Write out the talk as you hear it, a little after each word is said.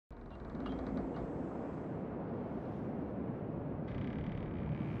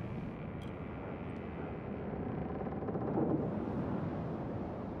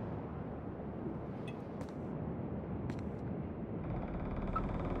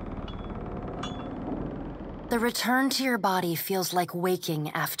The return to your body feels like waking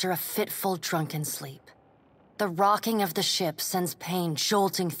after a fitful drunken sleep. The rocking of the ship sends pain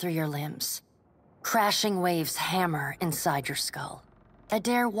jolting through your limbs. Crashing waves hammer inside your skull.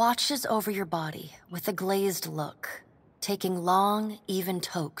 Adair watches over your body with a glazed look, taking long, even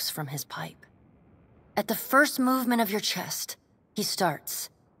tokes from his pipe. At the first movement of your chest, he starts.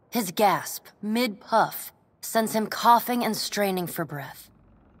 His gasp, mid-puff, sends him coughing and straining for breath.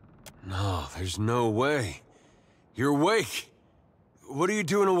 No, there's no way. You're awake. What are you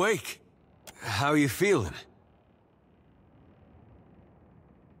doing awake? How are you feeling?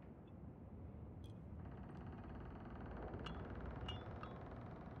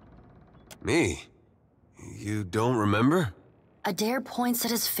 Me? You don't remember? Adair points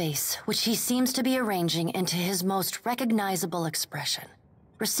at his face, which he seems to be arranging into his most recognizable expression.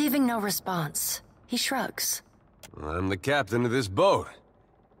 Receiving no response, he shrugs. I'm the captain of this boat,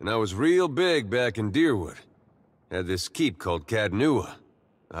 and I was real big back in Deerwood. Had this keep called Cadnua.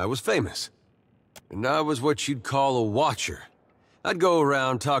 I was famous. And I was what you'd call a watcher. I'd go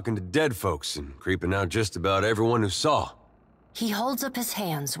around talking to dead folks and creeping out just about everyone who saw. He holds up his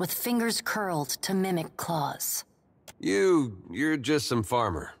hands with fingers curled to mimic claws. You're just some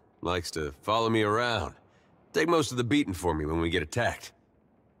farmer. Likes to follow me around. Take most of the beating for me when we get attacked.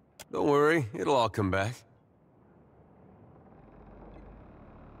 Don't worry, it'll all come back.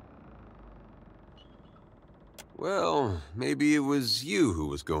 Well, maybe it was you who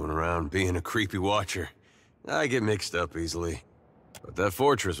was going around being a creepy watcher. I get mixed up easily. But that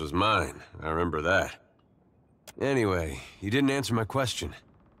fortress was mine, I remember that. Anyway, you didn't answer my question.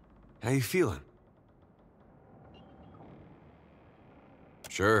 How you feeling?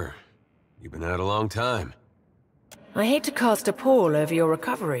 Sure. You've been out a long time. I hate to cast a pall over your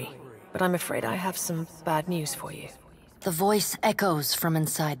recovery, but I'm afraid I have some bad news for you. The voice echoes from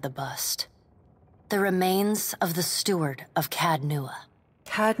inside the bust. The remains of the steward of Cadnua.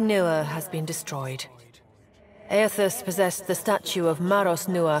 Cadnua has been destroyed. Aethus possessed the statue of Maros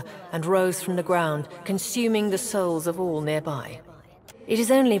Nua and rose from the ground, consuming the souls of all nearby. It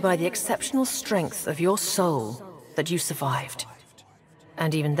is only by the exceptional strength of your soul that you survived.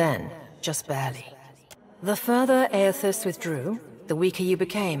 And even then, just barely. The further Aethus withdrew, the weaker you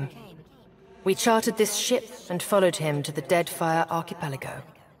became. We chartered this ship and followed him to the Deadfire archipelago.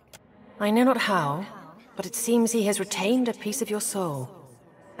 I know not how, but it seems he has retained a piece of your soul,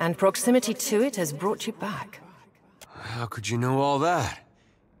 and proximity to it has brought you back. How could you know all that?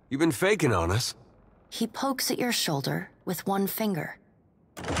 You've been faking on us. He pokes at your shoulder with one finger.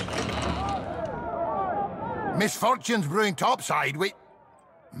 Misfortune's brewing topside.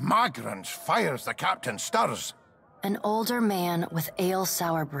 Magrans fires, the captain stirs. An older man with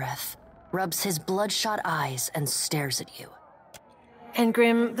ale-sour breath rubs his bloodshot eyes and stares at you.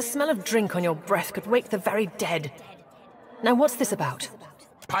 Engrim, the smell of drink on your breath could wake the very dead. Now what's this about?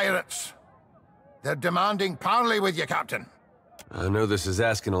 Pirates. They're demanding parley with you, Captain. I know this is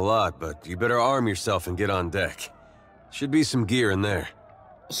asking a lot, but you better arm yourself and get on deck. Should be some gear in there.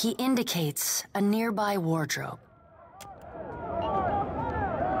 He indicates a nearby wardrobe.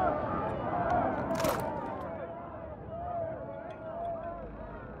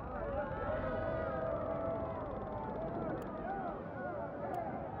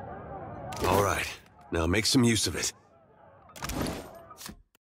 All right, now make some use of it.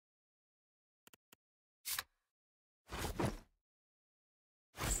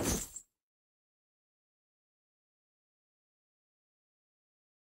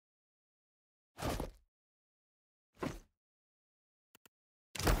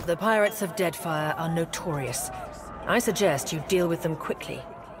 The pirates of Deadfire are notorious. I suggest you deal with them quickly.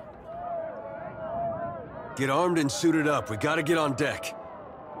 Get armed and suited up. We gotta get on deck.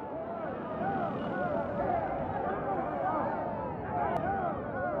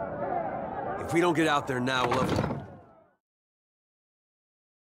 If we don't get out there now, we'll have...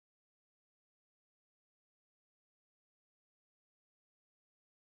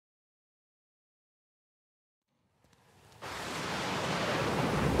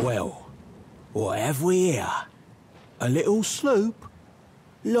 Well, what have we here? A little sloop?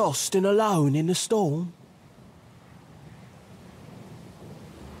 Lost and alone in the storm?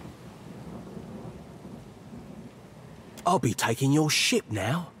 I'll be taking your ship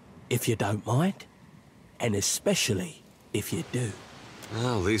now, if you don't mind. And especially if you do.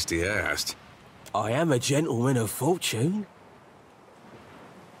 Well, at least he asked. I am a gentleman of fortune.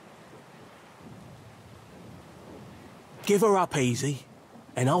 Give her up easy,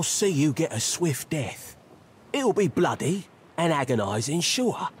 and I'll see you get a swift death. It'll be bloody and agonizing,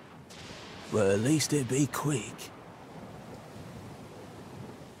 sure. But at least it'll be quick.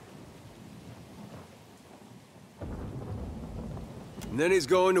 And then he's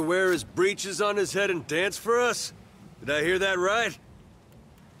going to wear his breeches on his head and dance for us? Did I hear that right?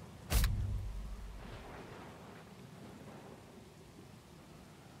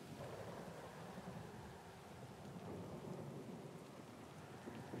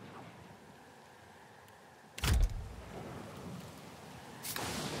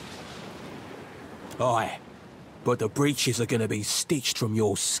 Aye, but the breeches are gonna be stitched from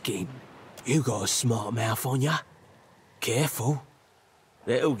your skin. You got a smart mouth on ya. Careful.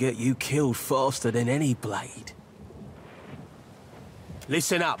 That'll get you killed faster than any blade.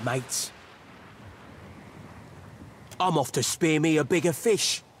 Listen up, mates. I'm off to spear me a bigger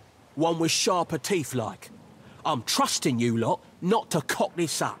fish. One with sharper teeth like. I'm trusting you lot not to cock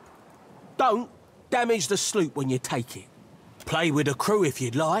this up. Don't damage the sloop when you take it. Play with the crew if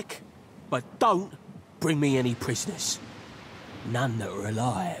you'd like, but don't bring me any prisoners. None that are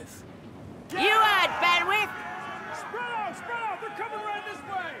alive. You heard, Benweth! Spread out! Spread out! They're coming around this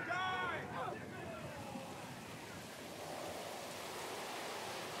way!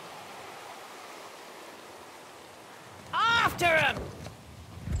 After him!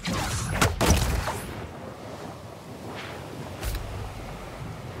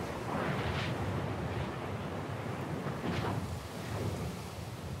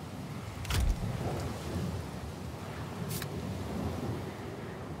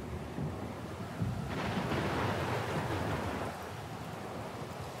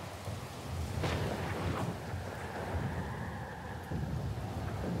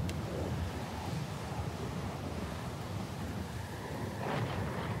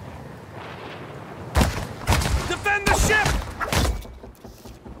 Defend the ship!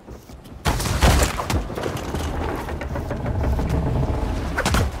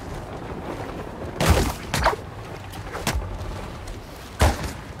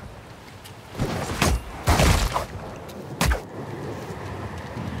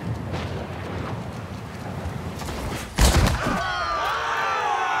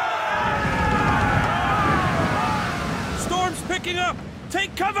 Storm's picking up!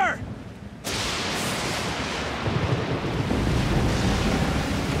 Take cover!